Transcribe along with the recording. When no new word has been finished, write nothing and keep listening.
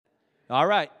All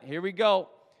right, here we go.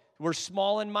 We're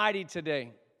small and mighty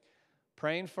today,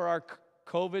 praying for our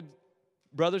COVID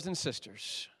brothers and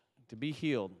sisters to be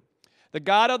healed. The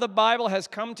God of the Bible has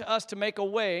come to us to make a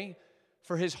way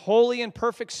for His holy and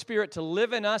perfect Spirit to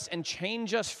live in us and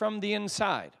change us from the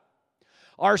inside.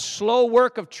 Our slow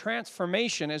work of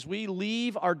transformation as we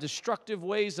leave our destructive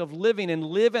ways of living and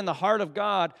live in the heart of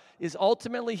God is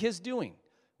ultimately His doing.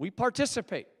 We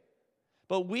participate.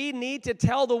 But we need to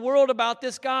tell the world about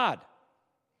this God.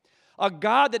 A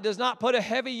God that does not put a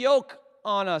heavy yoke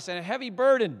on us and heavy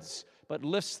burdens, but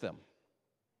lifts them.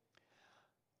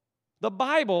 The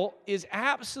Bible is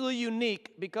absolutely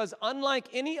unique because unlike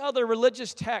any other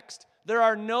religious text, there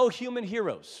are no human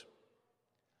heroes.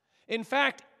 In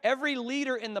fact, every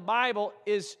leader in the Bible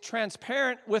is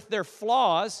transparent with their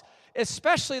flaws,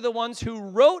 especially the ones who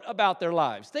wrote about their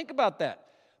lives. Think about that.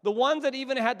 The ones that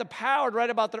even had the power to write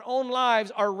about their own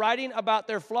lives are writing about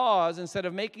their flaws instead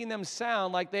of making them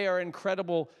sound like they are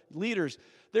incredible leaders.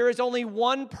 There is only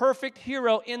one perfect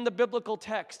hero in the biblical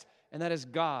text, and that is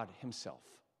God Himself.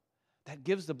 That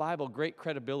gives the Bible great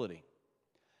credibility.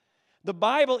 The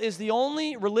Bible is the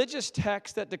only religious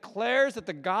text that declares that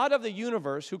the God of the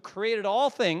universe, who created all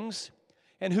things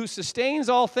and who sustains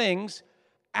all things,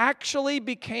 actually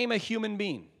became a human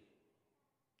being.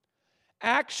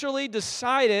 Actually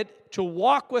decided to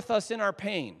walk with us in our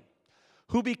pain,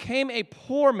 who became a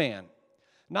poor man,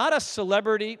 not a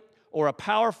celebrity or a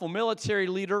powerful military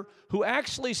leader, who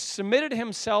actually submitted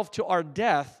Himself to our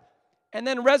death and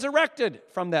then resurrected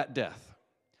from that death.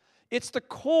 It's the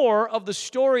core of the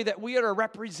story that we are to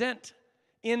represent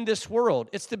in this world.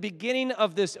 It's the beginning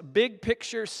of this big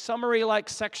picture, summary-like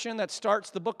section that starts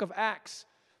the book of Acts,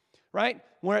 right?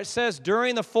 Where it says,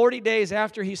 during the 40 days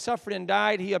after He suffered and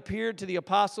died, He appeared to the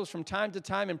apostles from time to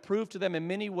time and proved to them in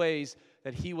many ways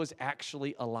that He was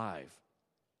actually alive.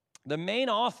 The main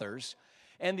authors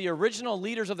and the original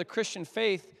leaders of the Christian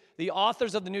faith, the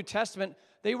authors of the New Testament,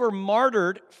 they were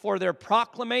martyred for their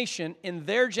proclamation in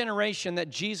their generation that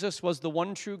Jesus was the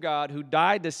one true God who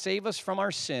died to save us from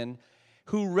our sin,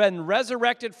 who then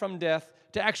resurrected from death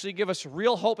to actually give us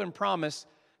real hope and promise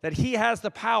that He has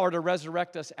the power to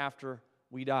resurrect us after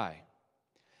we die.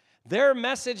 Their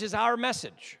message is our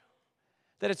message,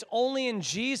 that it's only in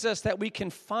Jesus that we can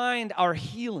find our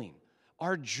healing,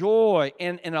 our joy,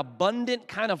 and an abundant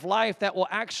kind of life that will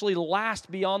actually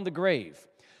last beyond the grave.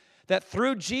 That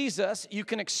through Jesus, you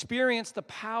can experience the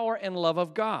power and love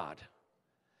of God.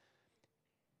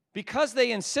 Because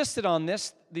they insisted on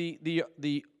this, the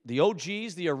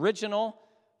OGs, the original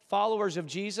followers of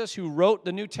Jesus who wrote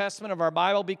the New Testament of our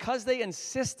Bible, because they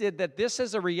insisted that this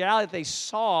is a reality they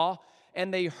saw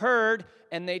and they heard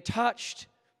and they touched,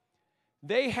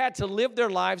 they had to live their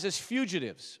lives as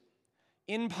fugitives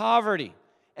in poverty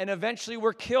and eventually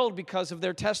were killed because of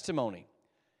their testimony.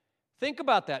 Think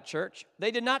about that, church.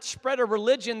 They did not spread a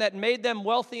religion that made them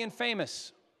wealthy and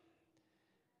famous.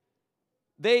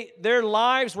 Their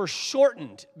lives were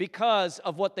shortened because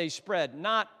of what they spread,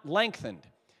 not lengthened.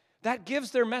 That gives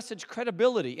their message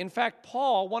credibility. In fact,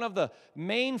 Paul, one of the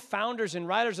main founders and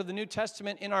writers of the New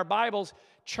Testament in our Bibles,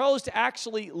 chose to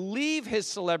actually leave his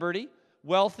celebrity,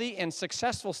 wealthy, and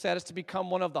successful status to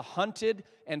become one of the hunted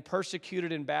and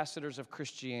persecuted ambassadors of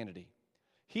Christianity.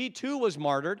 He too was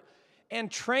martyred,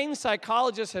 and trained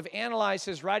psychologists have analyzed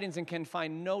his writings and can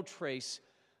find no trace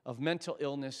of mental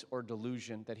illness or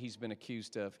delusion that he's been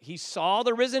accused of. He saw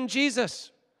the risen Jesus.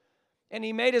 And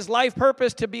he made his life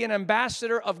purpose to be an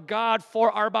ambassador of God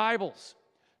for our Bibles.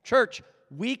 Church,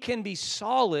 we can be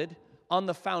solid on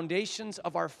the foundations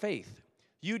of our faith.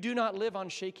 You do not live on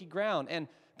shaky ground. And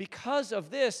because of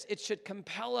this, it should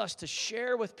compel us to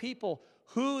share with people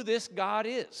who this God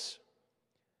is.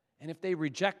 And if they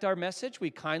reject our message,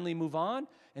 we kindly move on.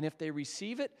 And if they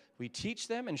receive it, we teach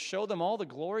them and show them all the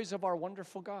glories of our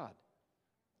wonderful God.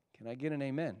 Can I get an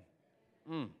amen?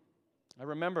 I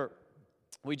remember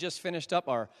we just finished up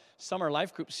our summer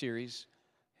life group series.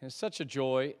 It's such a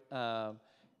joy.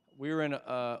 We were in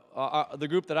the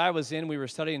group that I was in. We were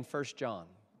studying 1 John.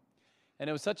 And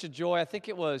it was such a joy. I think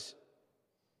it was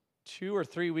 2 or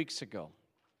 3 weeks ago.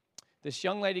 This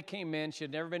young lady came in. She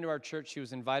had never been to our church. She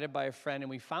was invited by a friend. And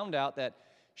we found out that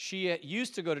she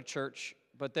used to go to church,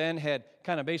 but then had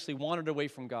kind of basically wandered away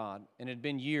from God. And it had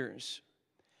been years.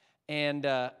 And,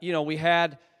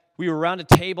 we were around a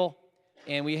table.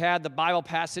 And we had the Bible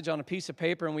passage on a piece of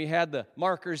paper, and we had the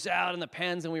markers out and the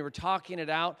pens, and we were talking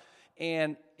it out.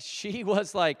 And she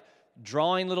was like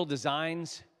drawing little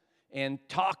designs and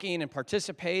talking and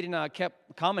participating. And I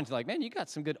kept commenting like, man, you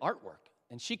got some good artwork.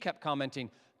 And she kept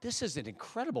commenting, this is an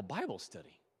incredible Bible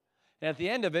study. And at the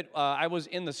end of it, I was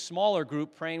in the smaller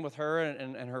group praying with her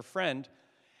and her friend,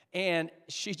 and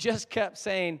she just kept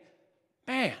saying,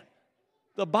 man,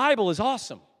 the Bible is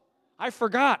awesome. I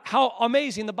forgot how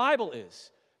amazing the Bible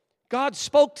is. God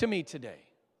spoke to me today.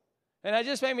 And it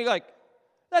just made me like,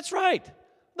 that's right.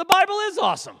 The Bible is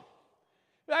awesome.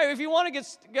 If you want to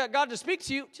get God to speak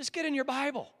to you, just get in your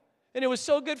Bible. And it was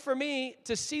so good for me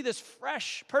to see this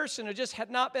fresh person who just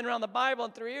had not been around the Bible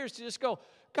in 3 years to just go,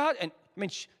 God, and I mean,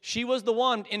 she was the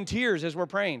one in tears as we're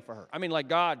praying for her. I mean, like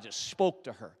God just spoke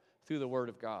to her through the Word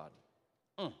of God.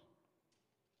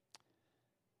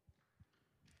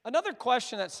 Another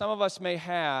question that some of us may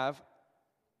have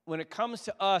when it comes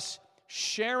to us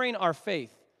sharing our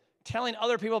faith, telling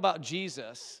other people about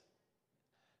Jesus,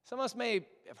 some of us may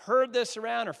have heard this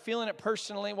around or feeling it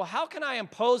personally. Well, how can I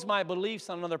impose my beliefs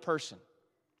on another person?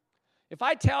 If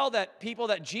I tell that people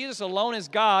that Jesus alone is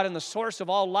God and the source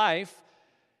of all life,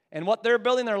 and what they're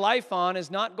building their life on is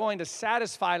not going to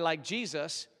satisfy like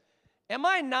Jesus, am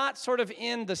I not sort of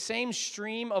in the same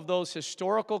stream of those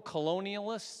historical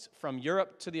colonialists from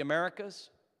Europe to the Americas?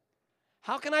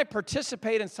 How can I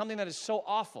participate in something that is so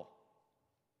awful?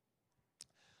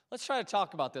 Let's try to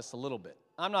talk about this a little bit.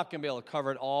 I'm not going to be able to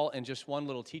cover it all in just one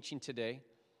little teaching today.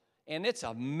 And it's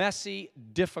a messy,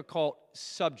 difficult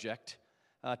subject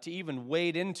to even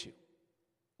wade into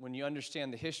when you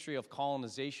understand the history of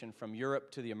colonization from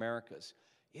Europe to the Americas.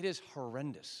 It is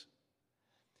horrendous.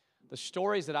 The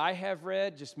stories that I have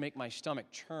read just make my stomach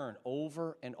churn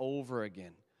over and over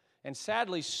again. And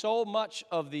sadly, so much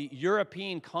of the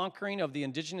European conquering of the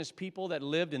indigenous people that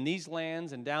lived in these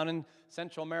lands and down in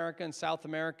Central America and South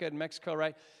America and Mexico,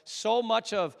 right? So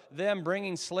much of them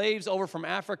bringing slaves over from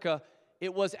Africa,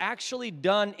 it was actually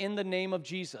done in the name of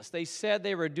Jesus. They said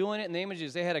they were doing it in the name of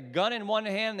Jesus. They had a gun in one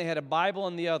hand and they had a Bible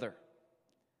in the other.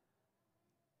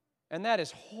 And that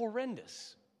is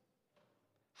horrendous.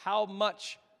 How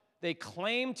much they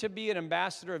claim to be an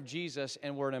ambassador of Jesus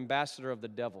and were an ambassador of the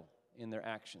devil in their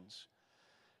actions.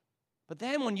 But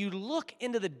then when you look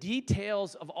into the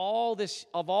details of all this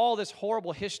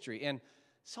horrible history, and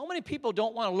so many people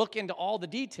don't want to look into all the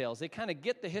details. They kind of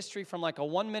get the history from like a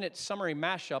 1-minute summary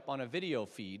mashup on a video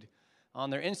feed on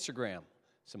their Instagram.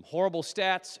 Some horrible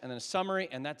stats and then a summary,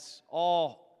 and that's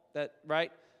all that,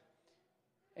 right?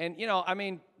 And, you know, I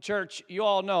mean, church, you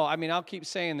all know, I mean, I'll keep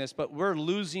saying this, but we're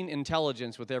losing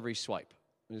intelligence with every swipe.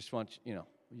 I just want you know,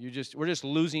 we're just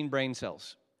losing brain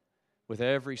cells with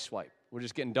every swipe. We're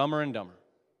just getting dumber and dumber.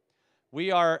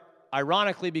 We are,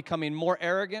 ironically, becoming more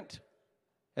arrogant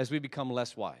as we become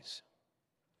less wise.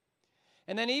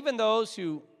 And then even those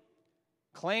who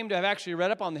claim to have actually read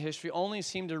up on the history only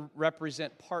seem to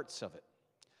represent parts of it.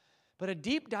 But a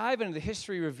deep dive into the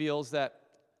history reveals that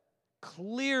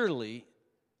clearly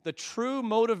the true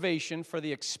motivation for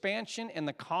the expansion and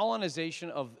the colonization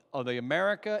of the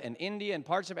America and India and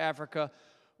parts of Africa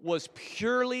was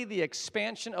purely the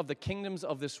expansion of the kingdoms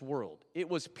of this world. It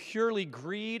was purely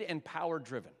greed and power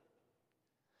driven.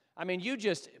 I mean,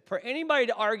 for anybody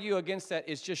to argue against that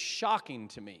is just shocking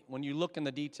to me when you look in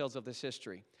the details of this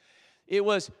history. It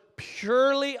was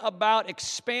purely about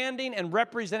expanding and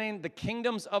representing the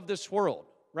kingdoms of this world,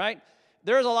 right?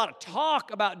 There's a lot of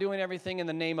talk about doing everything in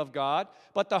the name of God,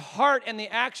 but the heart and the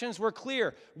actions were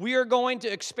clear. We are going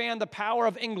to expand the power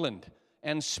of England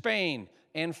and Spain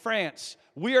and France.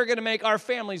 We are going to make our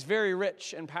families very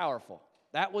rich and powerful.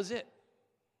 That was it.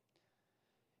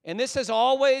 And this has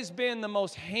always been the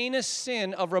most heinous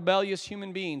sin of rebellious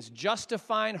human beings,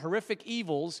 justifying horrific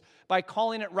evils by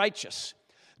calling it righteous,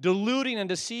 deluding and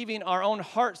deceiving our own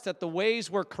hearts that the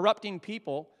ways we're corrupting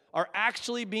people are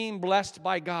actually being blessed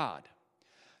by God.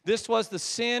 This was the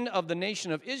sin of the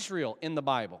nation of Israel in the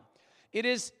Bible. It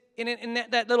is, in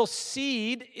that little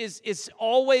seed is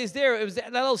always there.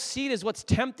 That little seed is what's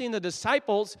tempting the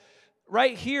disciples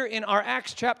right here in our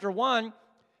Acts chapter 1.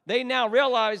 They now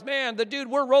realize, man, the dude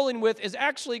we're rolling with is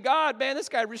actually God. Man, this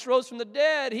guy just rose from the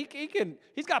dead.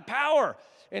 He's got power.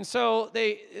 And so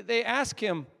they ask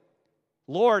him,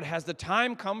 Lord, has the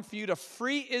time come for you to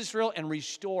free Israel and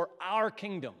restore our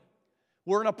kingdom?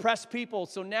 We're an oppressed people,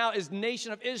 so now is the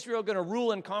nation of Israel going to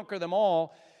rule and conquer them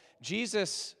all?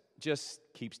 Jesus just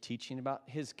keeps teaching about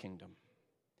his kingdom.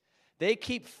 They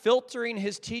keep filtering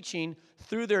his teaching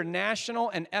through their national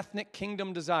and ethnic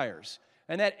kingdom desires.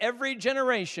 And that every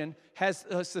generation has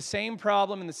the same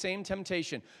problem and the same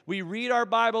temptation. We read our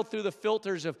Bible through the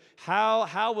filters of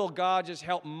how will God just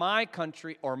help my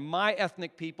country or my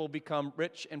ethnic people become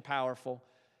rich and powerful.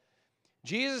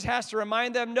 Jesus has to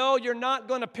remind them, no, you're not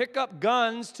going to pick up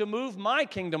guns to move my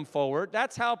kingdom forward.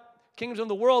 That's how kingdoms of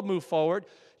the world move forward.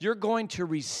 You're going to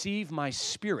receive my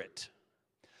spirit.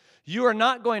 You are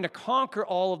not going to conquer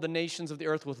all of the nations of the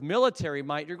earth with military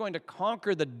might. You're going to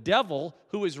conquer the devil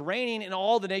who is reigning in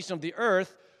all the nations of the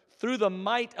earth through the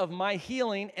might of my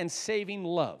healing and saving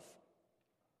love.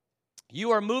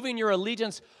 You are moving your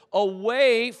allegiance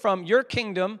away from your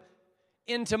kingdom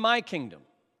into my kingdom,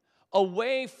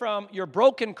 away from your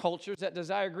broken cultures that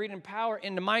desire greed and power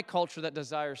into my culture that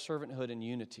desires servanthood and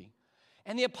unity.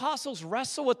 And the apostles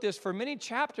wrestle with this for many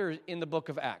chapters in the book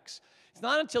of Acts. It's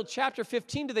not until chapter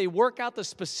 15 do they work out the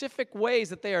specific ways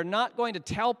that they are not going to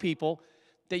tell people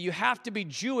that you have to be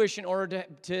Jewish in order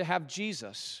to have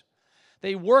Jesus.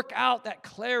 They work out that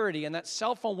clarity and that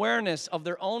self-awareness of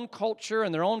their own culture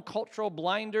and their own cultural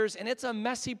blinders, and it's a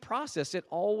messy process. It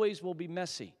always will be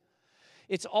messy.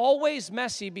 It's always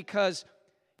messy because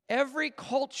every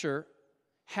culture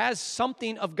has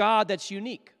something of God that's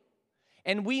unique.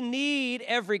 And we need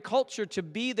every culture to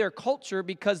be their culture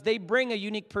because they bring a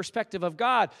unique perspective of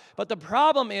God. But the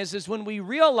problem is when we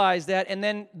realize that and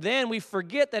then we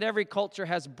forget that every culture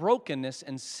has brokenness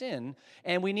and sin,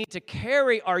 and we need to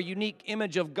carry our unique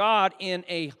image of God in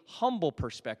a humble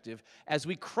perspective as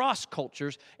we cross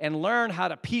cultures and learn how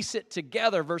to piece it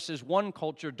together versus one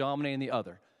culture dominating the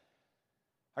other.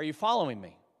 Are you following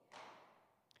me?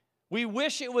 We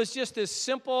wish it was just this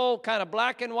simple, kind of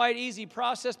black and white, easy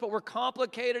process, but we're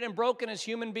complicated and broken as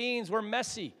human beings. We're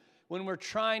messy when we're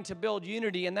trying to build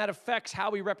unity, and that affects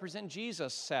how we represent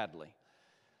Jesus, sadly.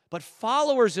 But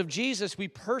followers of Jesus, we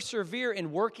persevere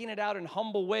in working it out in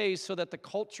humble ways so that the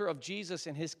culture of Jesus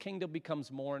and his kingdom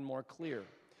becomes more and more clear.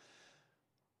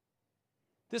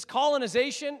 This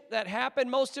colonization that happened,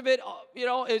 most of it,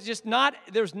 is just not,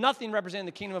 there's nothing representing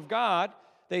the kingdom of God.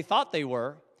 They thought they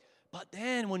were. But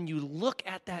then when you look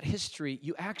at that history,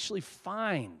 you actually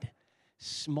find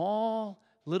small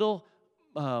little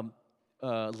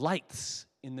lights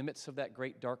in the midst of that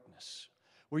great darkness,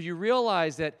 where you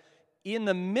realize that in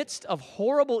the midst of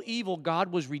horrible evil,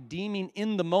 God was redeeming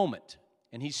in the moment,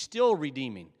 and he's still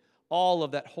redeeming all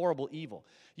of that horrible evil.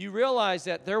 You realize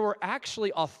that there were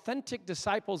actually authentic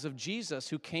disciples of Jesus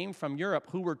who came from Europe,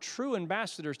 who were true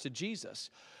ambassadors to Jesus,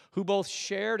 who both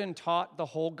shared and taught the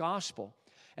whole gospel,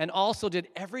 and also did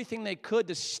everything they could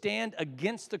to stand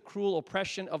against the cruel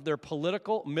oppression of their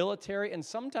political, military, and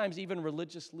sometimes even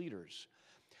religious leaders.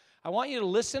 I want you to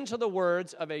listen to the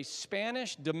words of a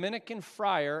Spanish Dominican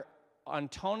friar,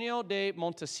 Antonio de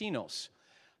Montesinos.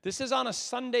 This is on a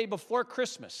Sunday before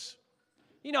Christmas.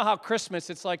 You know how Christmas,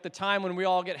 it's like the time when we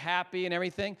all get happy and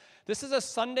everything. This is a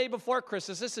Sunday before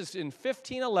Christmas. This is in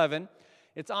 1511.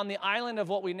 It's on the island of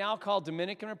what we now call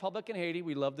Dominican Republic in Haiti.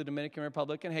 We love the Dominican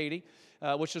Republic in Haiti,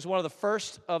 which is one of the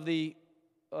first of the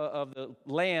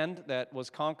land that was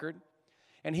conquered.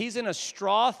 And he's in a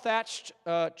straw-thatched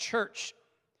church,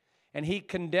 and he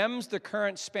condemns the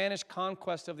current Spanish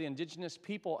conquest of the indigenous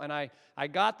people. And I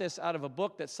got this out of a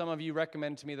book that some of you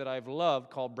recommend to me that I've loved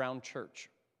called Brown Church.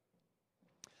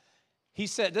 He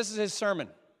said, this is his sermon.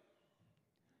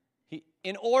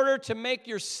 In order to make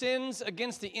your sins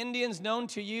against the Indians known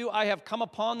to you, I have come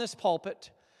upon this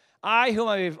pulpit. I,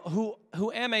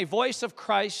 who am a voice of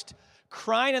Christ,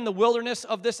 crying in the wilderness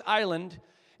of this island,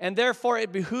 and therefore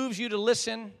it behooves you to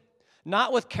listen,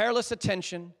 not with careless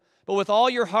attention, but with all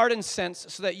your heart and sense,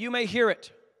 so that you may hear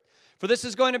it. For this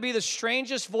is going to be the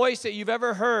strangest voice that you've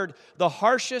ever heard, the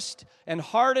harshest and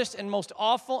hardest and most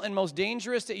awful and most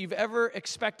dangerous that you've ever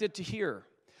expected to hear.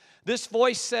 This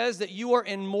voice says that you are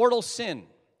in mortal sin,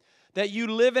 that you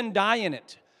live and die in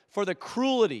it, for the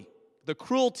cruelty,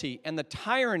 and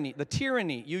the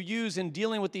tyranny you use in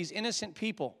dealing with these innocent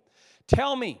people.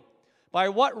 Tell me, by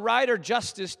what right or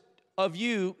justice of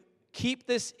you keep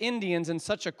these Indians in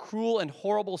such a cruel and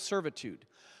horrible servitude?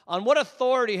 On what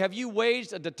authority have you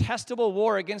waged a detestable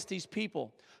war against these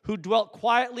people who dwelt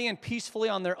quietly and peacefully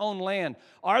on their own land?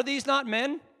 Are these not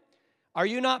men? Are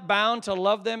you not bound to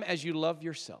love them as you love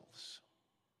yourselves?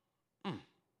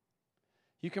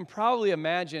 You can probably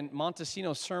imagine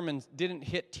Montesinos' sermons didn't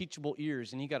hit teachable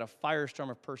ears, and he got a firestorm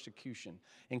of persecution,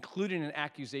 including an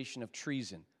accusation of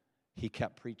treason. He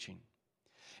kept preaching.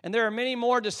 And there are many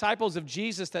more disciples of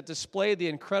Jesus that display the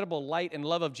incredible light and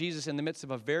love of Jesus in the midst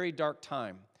of a very dark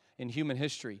time in human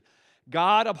history.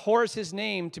 God abhors his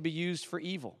name to be used for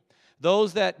evil.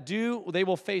 Those that do, they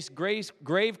will face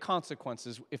grave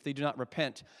consequences if they do not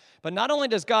repent. But not only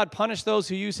does God punish those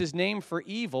who use his name for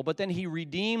evil, but then he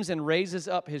redeems and raises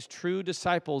up his true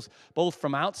disciples, both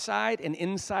from outside and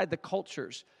inside the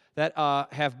cultures that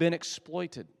have been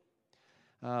exploited.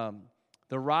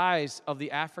 The rise of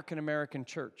the African American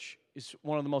church is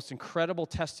one of the most incredible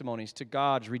testimonies to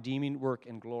God's redeeming work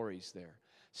and glories there.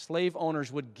 Slave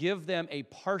owners would give them a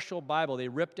partial Bible. They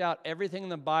ripped out everything in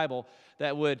the Bible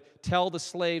that would tell the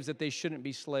slaves that they shouldn't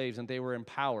be slaves and they were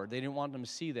empowered. They didn't want them to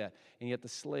see that. And yet the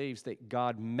slaves, that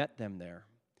God met them there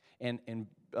and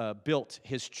built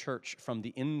his church from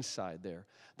the inside there.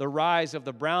 The rise of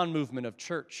the Brown movement of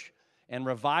church and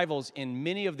revivals in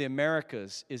many of the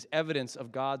Americas is evidence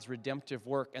of God's redemptive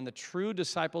work and the true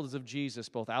disciples of Jesus,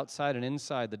 both outside and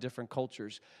inside the different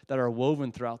cultures that are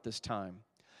woven throughout this time.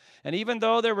 And even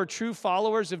though there were true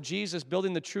followers of Jesus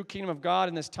building the true kingdom of God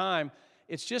in this time,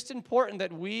 it's just important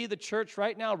that we, the church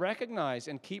right now, recognize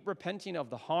and keep repenting of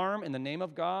the harm in the name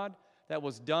of God that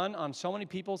was done on so many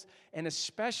peoples, and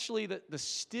especially the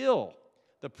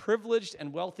privileged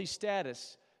and wealthy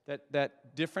status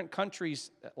that different countries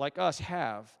like us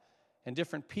have and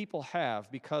different people have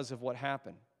because of what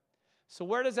happened. So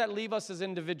where does that leave us as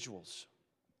individuals?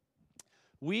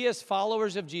 We as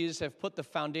followers of Jesus have put the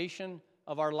foundation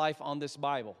of our life on this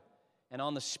Bible and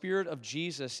on the Spirit of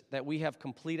Jesus that we have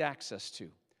complete access to.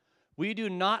 We do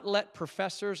not let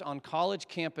professors on college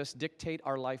campus dictate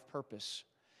our life purpose.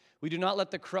 We do not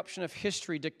let the corruption of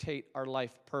history dictate our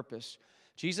life purpose.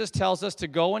 Jesus tells us to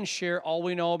go and share all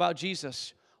we know about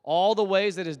Jesus, all the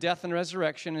ways that his death and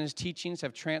resurrection and his teachings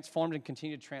have transformed and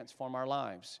continue to transform our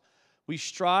lives. We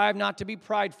strive not to be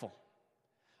prideful.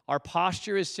 Our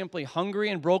posture is simply hungry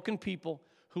and broken people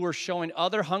who are showing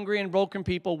other hungry and broken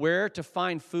people where to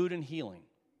find food and healing.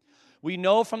 We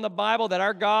know from the Bible that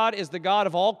our God is the God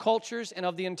of all cultures and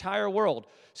of the entire world.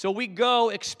 So we go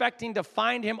expecting to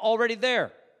find him already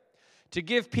there, to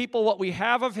give people what we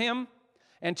have of him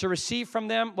and to receive from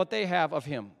them what they have of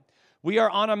him. We are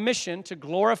on a mission to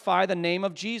glorify the name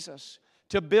of Jesus,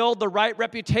 to build the right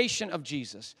reputation of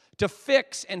Jesus, to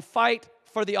fix and fight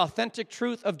for the authentic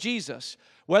truth of Jesus,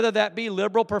 whether that be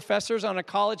liberal professors on a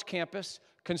college campus,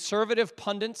 conservative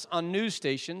pundits on news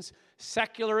stations,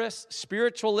 secularists,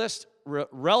 spiritualists,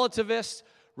 relativists,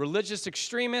 religious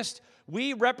extremists.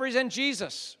 We represent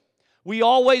Jesus. We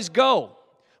always go.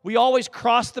 We always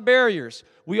cross the barriers.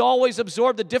 We always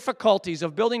absorb the difficulties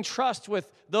of building trust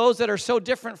with those that are so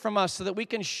different from us so that we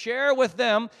can share with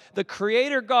them the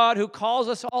Creator God who calls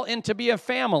us all in to be a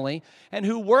family and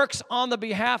who works on the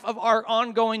behalf of our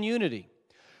ongoing unity.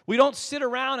 We don't sit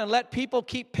around and let people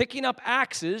keep picking up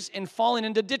axes and falling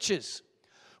into ditches.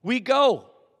 We go.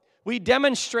 We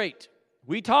demonstrate.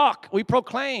 We talk. We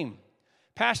proclaim.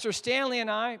 Pastor Stanley and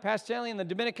the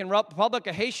Dominican Republic,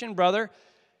 a Haitian brother,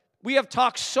 we have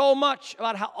talked so much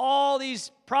about how all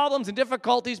these problems and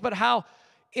difficulties, but how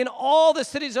in all the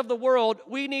cities of the world,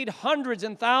 we need hundreds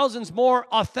and thousands more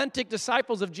authentic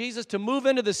disciples of Jesus to move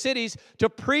into the cities to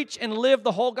preach and live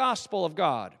the whole gospel of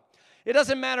God. It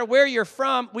doesn't matter where you're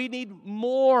from, we need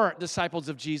more disciples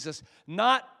of Jesus,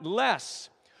 not less.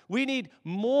 We need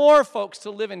more folks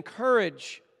to live in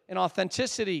courage and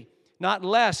authenticity, not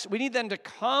less. We need them to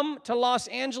come to Los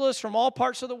Angeles from all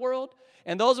parts of the world,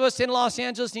 and those of us in Los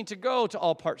Angeles need to go to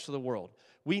all parts of the world.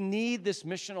 We need this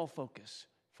missional focus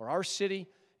for our city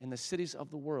and the cities of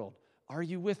the world. Are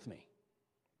you with me?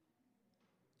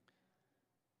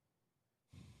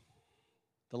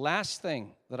 The last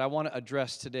thing that I want to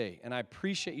address today, and I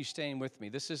appreciate you staying with me.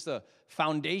 This is the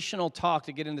foundational talk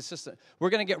to get into the system. We're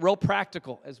going to get real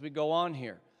practical as we go on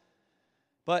here.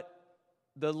 But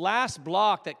the last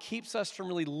block that keeps us from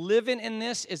really living in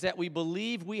this is that we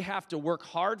believe we have to work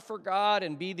hard for God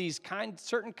and be these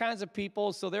certain kinds of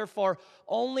people, so therefore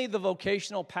only the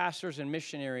vocational pastors and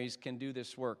missionaries can do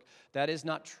this work. That is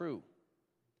not true.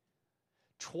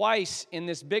 Twice in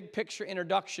this big picture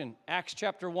introduction, Acts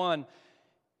chapter 1,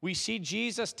 we see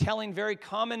Jesus telling very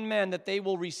common men that they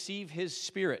will receive his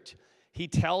Spirit. He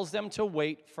tells them to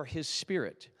wait for his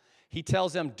Spirit. He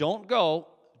tells them, don't go,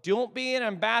 don't be an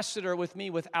ambassador with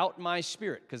me without my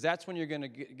Spirit, because that's when you're going to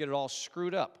get it all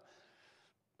screwed up.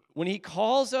 When he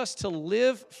calls us to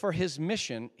live for his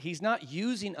mission, he's not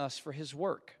using us for his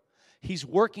work. He's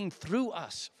working through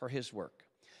us for his work,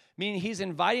 meaning he's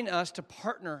inviting us to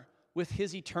partner with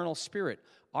his eternal Spirit.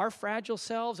 Our fragile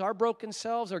selves, our broken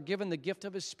selves are given the gift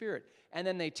of his Spirit, and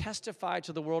then they testify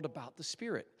to the world about the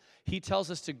Spirit. He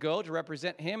tells us to go to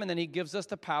represent him, and then he gives us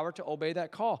the power to obey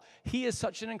that call. He is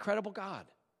such an incredible God.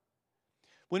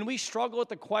 When we struggle with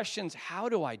the questions, how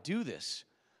do I do this?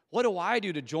 What do I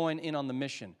do to join in on the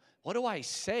mission? What do I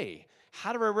say?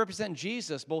 How do I represent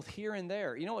Jesus both here and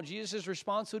there? You know what Jesus'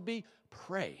 response would be?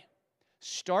 Pray.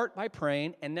 Start by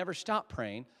praying and never stop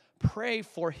praying. Pray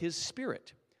for his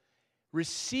Spirit.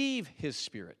 Receive his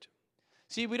Spirit.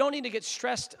 See, we don't need to get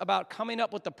stressed about coming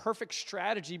up with the perfect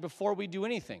strategy before we do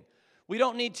anything. We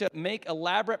don't need to make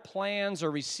elaborate plans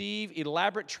or receive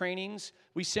elaborate trainings.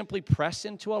 We simply press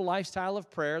into a lifestyle of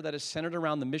prayer that is centered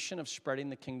around the mission of spreading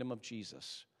the kingdom of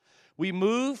Jesus. We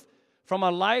move from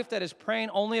a life that is praying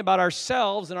only about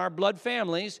ourselves and our blood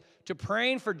families to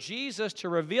praying for Jesus to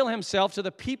reveal himself to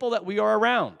the people that we are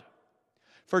around,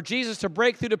 for Jesus to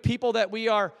break through to people that we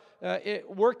are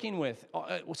working with,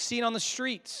 seen on the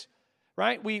streets,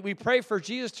 right? We pray for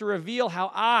Jesus to reveal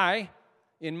how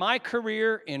in my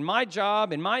career, in my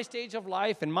job, in my stage of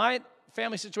life, in my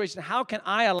family situation, how can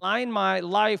I align my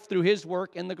life through his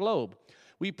work in the globe?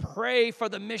 We pray for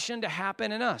the mission to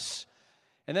happen in us.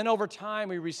 And then over time,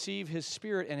 we receive his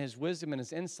spirit and his wisdom and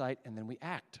his insight, and then we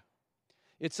act.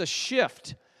 It's a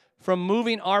shift from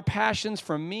moving our passions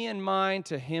from me and mine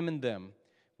to him and them.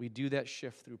 We do that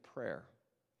shift through prayer.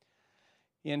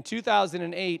 In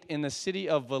 2008, in the city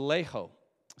of Vallejo,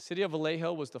 the city of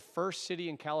Vallejo was the first city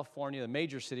in California, the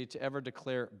major city, to ever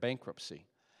declare bankruptcy.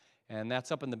 And that's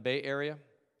up in the Bay Area.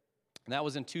 And that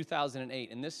was in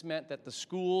 2008. And this meant that the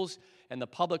schools and the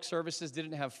public services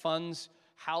didn't have funds.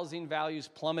 Housing values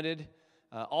plummeted.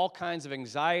 All kinds of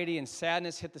anxiety and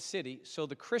sadness hit the city. So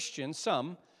the Christians,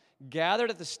 some, gathered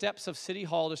at the steps of City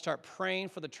Hall to start praying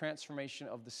for the transformation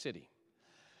of the city.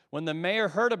 When the mayor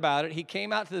heard about it, he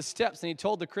came out to the steps and he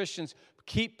told the Christians,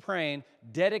 keep praying,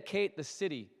 dedicate the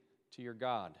city to your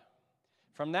God.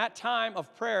 From that time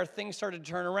of prayer, things started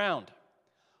to turn around.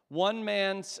 One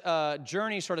man's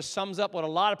journey sort of sums up what a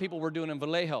lot of people were doing in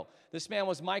Vallejo. This man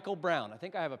was Michael Brown. I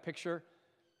think I have a picture.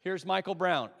 Here's Michael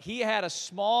Brown. He had a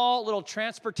small little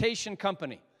transportation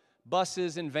company,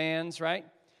 buses and vans, right?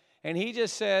 And he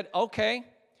just said, okay,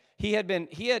 he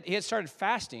had started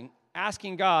fasting,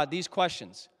 asking God these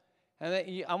questions.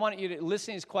 And I want you to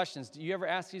listen to these questions. Do you ever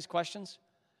ask these questions?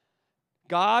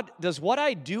 God, does what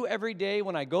I do every day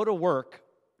when I go to work,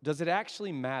 does it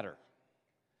actually matter?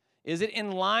 Is it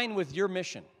in line with your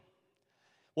mission?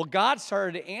 Well, God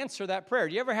started to answer that prayer.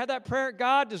 Do you ever have that prayer?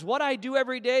 God, does what I do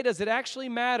every day, does it actually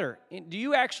matter? Do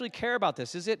you actually care about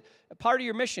this? Is it a part of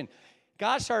your mission?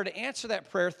 God started to answer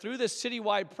that prayer through this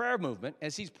citywide prayer movement.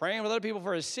 As he's praying with other people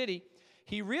for his city,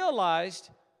 he realized,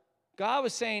 God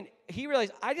was saying, he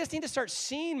realized, I just need to start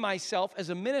seeing myself as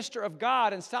a minister of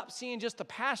God and stop seeing just the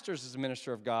pastors as a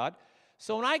minister of God.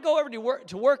 So when I go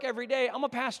to work every day, I'm a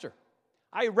pastor.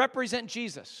 I represent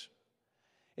Jesus.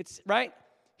 It's right.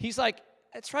 He's like,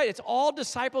 that's right. It's all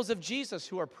disciples of Jesus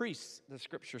who are priests, the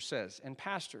scripture says, and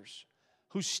pastors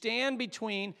who stand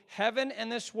between heaven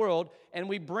and this world, and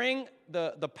we bring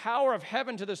the power of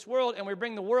heaven to this world, and we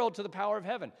bring the world to the power of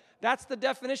heaven. That's the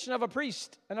definition of a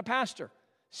priest and a pastor.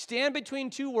 Stand between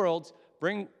two worlds,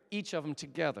 bring each of them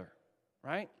together,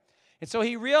 right? And so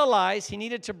he realized he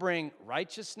needed to bring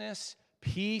righteousness,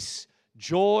 peace,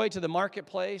 joy to the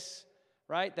marketplace,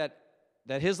 right?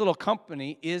 That his little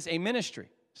company is a ministry.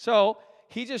 So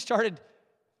he just started,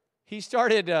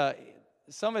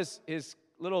 some of his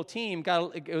little team,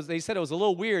 they said it was a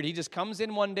little weird. He just comes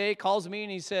in one day, calls me,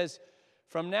 and he says,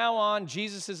 from now on,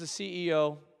 Jesus is the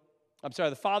CEO.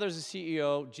 The Father's the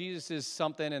CEO, Jesus is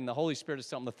something, and the Holy Spirit is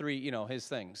something, the three, his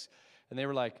things. And they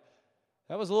were like,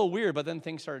 that was a little weird, but then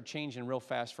things started changing real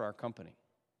fast for our company.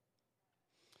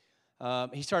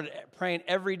 He started praying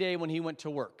every day when he went to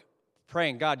work,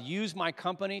 praying, God, use my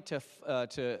company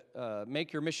to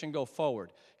make your mission go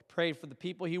forward. He prayed for the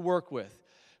people he worked with.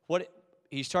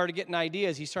 He started getting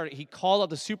ideas. He called up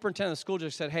the superintendent of the school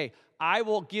district and said, hey, I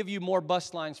will give you more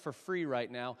bus lines for free right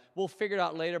now. We'll figure it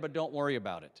out later, but don't worry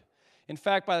about it. In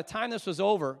fact, by the time this was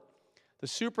over, the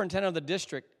superintendent of the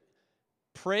district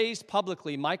praised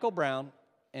publicly Michael Brown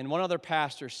and one other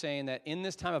pastor, saying that in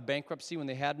this time of bankruptcy, when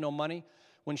they had no money,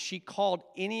 when she called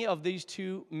any of these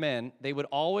two men, they would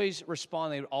always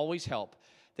respond, they would always help.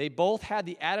 They both had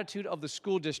the attitude of the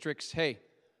school districts, hey,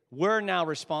 we're now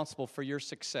responsible for your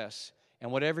success,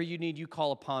 and whatever you need, you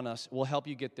call upon us. We'll help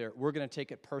you get there. We're going to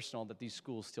take it personal that these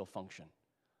schools still function.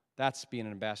 That's being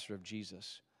an ambassador of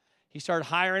Jesus. He started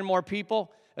hiring more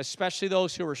people, especially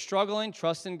those who were struggling,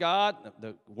 trusting God.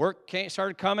 The work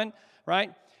started coming,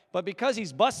 right? But because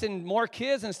he's busing more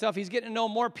kids and stuff, he's getting to know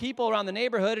more people around the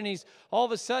neighborhood, and all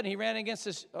of a sudden he ran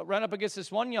up against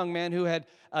this one young man who had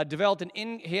developed an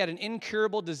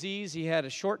incurable disease. He had a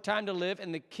short time to live,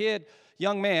 and the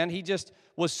young man, he just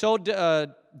was so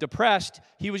depressed,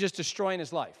 he was just destroying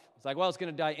his life. It's like, well, it's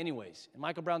going to die anyways. And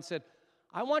Michael Brown said,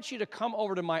 I want you to come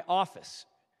over to my office,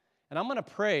 and I'm going to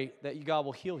pray that God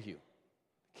will heal you.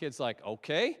 Kid's like,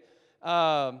 okay.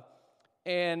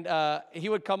 And he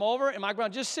would come over, and Michael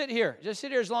Brown, just sit here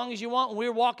as long as you want. And we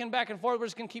were walking back and forth. We're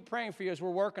just going to keep praying for you as we're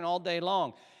working all day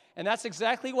long. And that's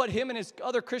exactly what him and his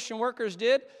other Christian workers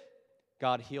did.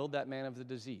 God healed that man of the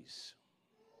disease.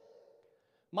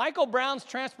 Michael Brown's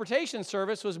transportation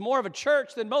service was more of a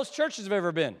church than most churches have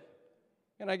ever been.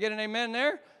 Can I get an amen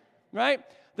there? Right?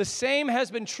 The same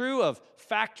has been true of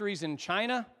factories in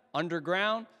China,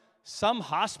 underground, some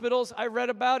hospitals I read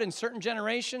about in certain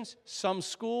generations, some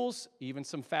schools, even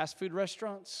some fast food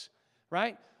restaurants,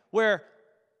 right? Where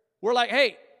we're like,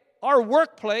 hey, our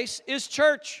workplace is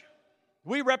church.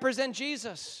 We represent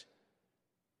Jesus.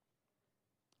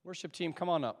 Worship team, come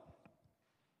on up.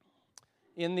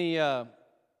 In the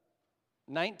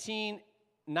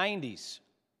 1990s,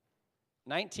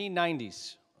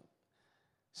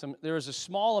 there was a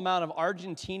small amount of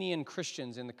Argentinian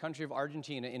Christians in the country of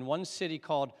Argentina in one city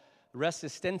called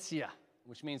Resistencia,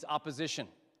 which means opposition.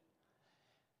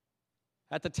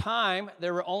 At the time,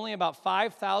 there were only about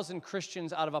 5,000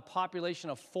 Christians out of a population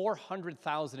of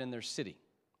 400,000 in their city.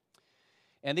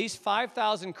 And these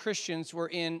 5,000 Christians were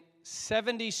in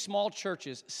 70 small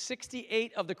churches.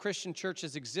 68 of the Christian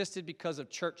churches existed because of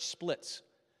church splits.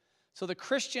 So the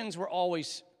Christians were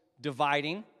always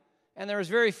dividing, and there was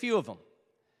very few of them.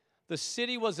 The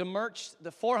city was immersed,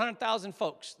 the 400,000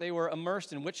 folks, they were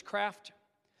immersed in witchcraft.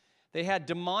 They had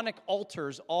demonic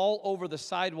altars all over the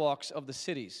sidewalks of the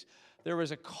cities. There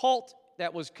was a cult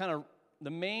that was kind of the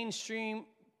mainstream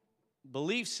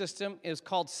belief system is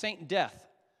called Saint Death,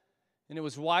 and it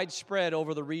was widespread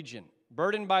over the region.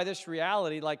 Burdened by this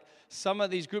reality, like some of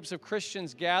these groups of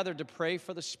Christians gathered to pray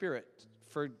for the Spirit,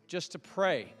 just to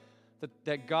pray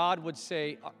that God would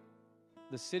say,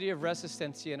 the city of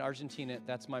Resistencia in Argentina,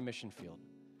 that's my mission field.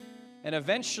 And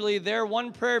eventually, their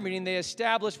one prayer meeting, they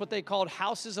established what they called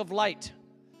houses of light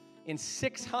in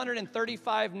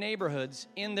 635 neighborhoods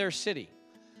in their city.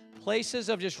 Places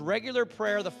of just regular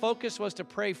prayer. The focus was to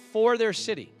pray for their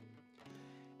city.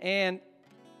 And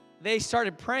they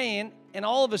started praying, and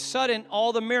all of a sudden,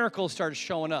 all the miracles started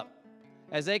showing up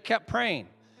as they kept praying.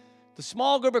 The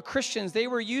small group of Christians, they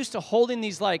were used to holding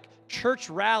these like church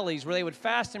rallies where they would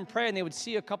fast and pray and they would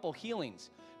see a couple healings.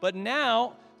 But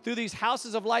now, through these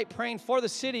houses of light praying for the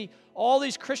city, all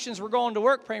these Christians were going to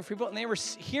work praying for people, and they were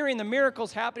hearing the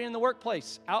miracles happening in the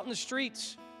workplace, out in the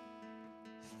streets.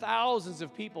 Thousands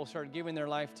of people started giving their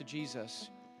life to Jesus.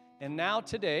 And now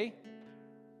today,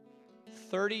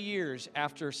 30 years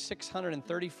after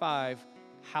 635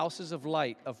 houses of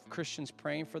light of Christians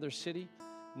praying for their city,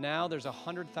 now there's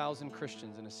 100,000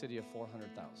 Christians in a city of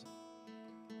 400,000.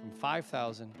 From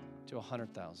 5,000 to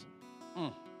 100,000.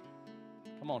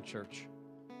 Come on, church.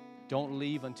 Don't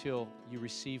leave until you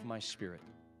receive my Spirit.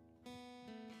 I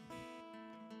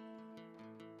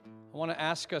want to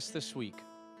ask us this week,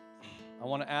 I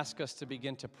want to ask us to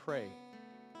begin to pray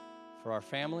for our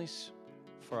families,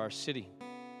 for our city.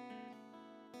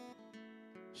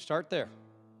 Start there.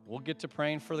 We'll get to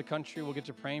praying for the country. We'll get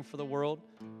to praying for the world.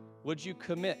 Would you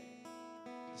commit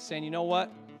to saying, you know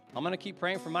what? I'm going to keep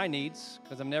praying for my needs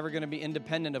because I'm never going to be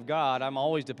independent of God. I'm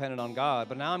always dependent on God.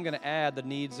 But now I'm going to add the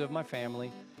needs of my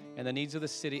family and the needs of the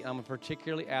city. I'm going to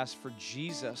particularly ask for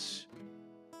Jesus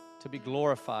to be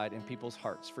glorified in people's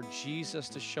hearts, for Jesus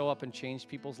to show up and change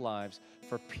people's lives,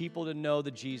 for people to know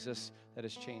the Jesus that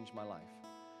has changed my life.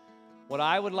 What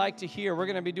I would like to hear, we're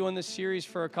going to be doing this series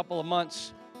for a couple of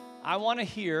months. I want to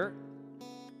hear,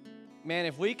 man,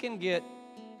 if we can get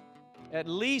at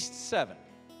least 7.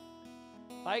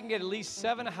 If I can get at least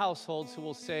 7 households who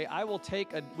will say,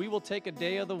 we will take a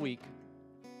day of the week,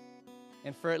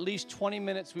 and for at least 20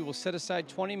 minutes, we will set aside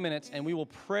 20 minutes, and we will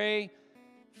pray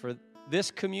for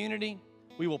this community.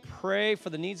 We will pray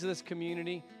for the needs of this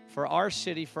community, for our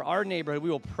city, for our neighborhood. We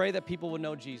will pray that people will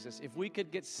know Jesus. If we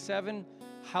could get 7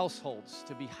 households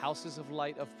to be houses of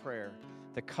light of prayer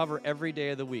that cover every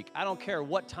day of the week. I don't care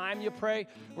what time you pray.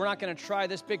 We're not going to try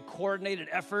this big coordinated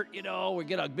effort. We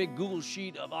get a big Google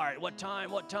sheet of, all right, what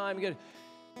time?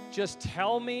 Just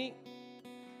tell me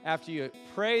after you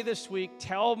pray this week,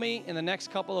 tell me in the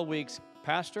next couple of weeks,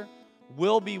 Pastor,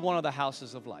 we'll be one of the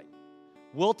houses of light.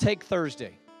 We'll take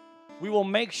Thursday. We will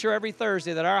make sure every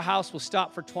Thursday that our house will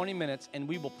stop for 20 minutes and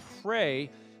we will pray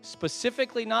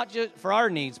specifically not just for our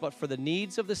needs, but for the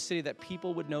needs of the city, that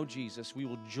people would know Jesus. We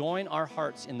will join our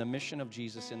hearts in the mission of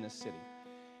Jesus in this city.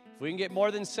 If we can get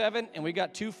more than 7, and we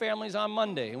got 2 families on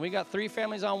Monday, and we got 3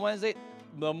 families on Wednesday,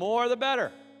 the more the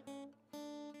better.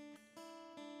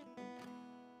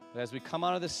 But as we come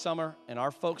out of this summer, and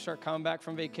our folks start coming back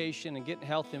from vacation and getting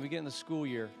healthy, and we get in the school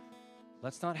year,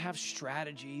 let's not have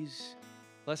strategies.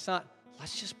 Let's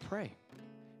just pray.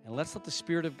 And let's let the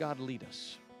Spirit of God lead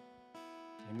us.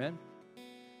 Amen?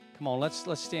 Come on, let's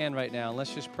stand right now.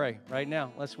 Let's just pray right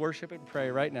now. Let's worship and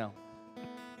pray right now.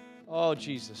 Oh,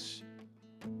 Jesus,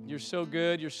 you're so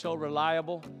good. You're so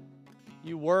reliable.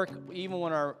 You work even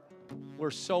when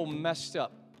we're so messed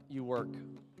up. You work.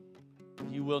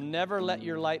 You will never let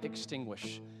your light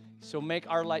extinguish. So make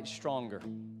our light stronger.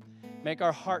 Make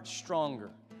our hearts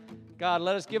stronger. God,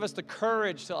 give us the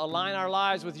courage to align our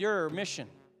lives with your mission.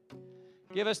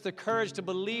 Give us the courage to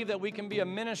believe that we can be a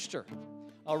minister,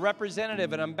 a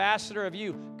representative, an ambassador of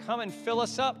you. Come and fill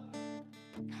us up.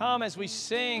 Come as we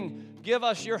sing. Give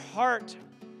us your heart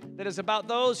that is about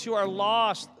those who are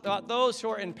lost, about those who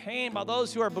are in pain, about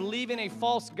those who are believing a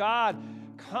false God.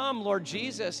 Come, Lord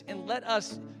Jesus, and let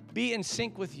us be in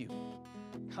sync with you.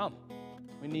 Come.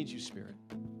 We need you, Spirit.